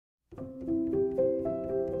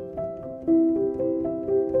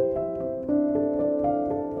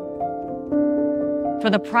For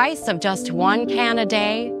the price of just 1 can a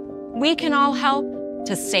day, we can all help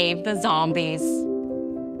to save the zombies.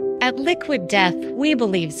 At Liquid Death, we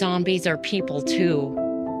believe zombies are people too.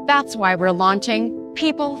 That's why we're launching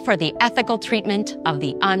People for the Ethical Treatment of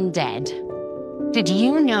the Undead. Did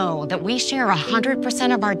you know that we share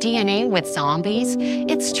 100% of our DNA with zombies?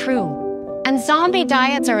 It's true. And zombie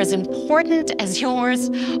diets are as important as yours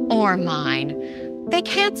or mine. They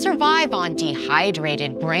can't survive on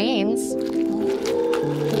dehydrated brains.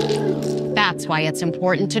 That's why it's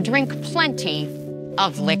important to drink plenty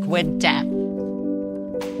of Liquid Death.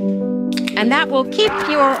 And that will keep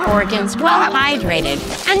your organs well hydrated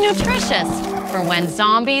and nutritious for when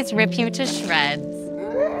zombies rip you to shreds.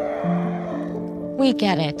 We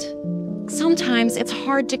get it. Sometimes it's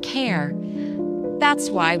hard to care. That's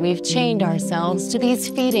why we've chained ourselves to these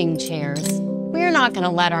feeding chairs. We're not going to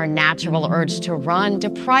let our natural urge to run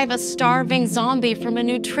deprive a starving zombie from a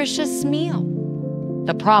nutritious meal.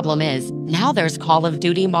 The problem is, now there's Call of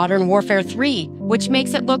Duty Modern Warfare 3, which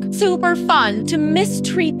makes it look super fun to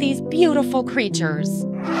mistreat these beautiful creatures.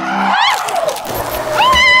 Oh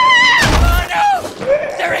no!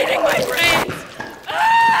 They're eating my brains!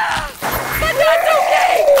 But that's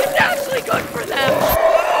okay! It's actually good for them!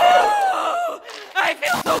 Oh, I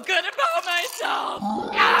feel so good about myself!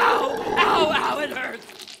 Ow! Ow, ow, it hurts!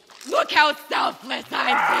 Look how selfless I'm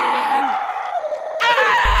being!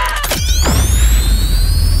 Ah!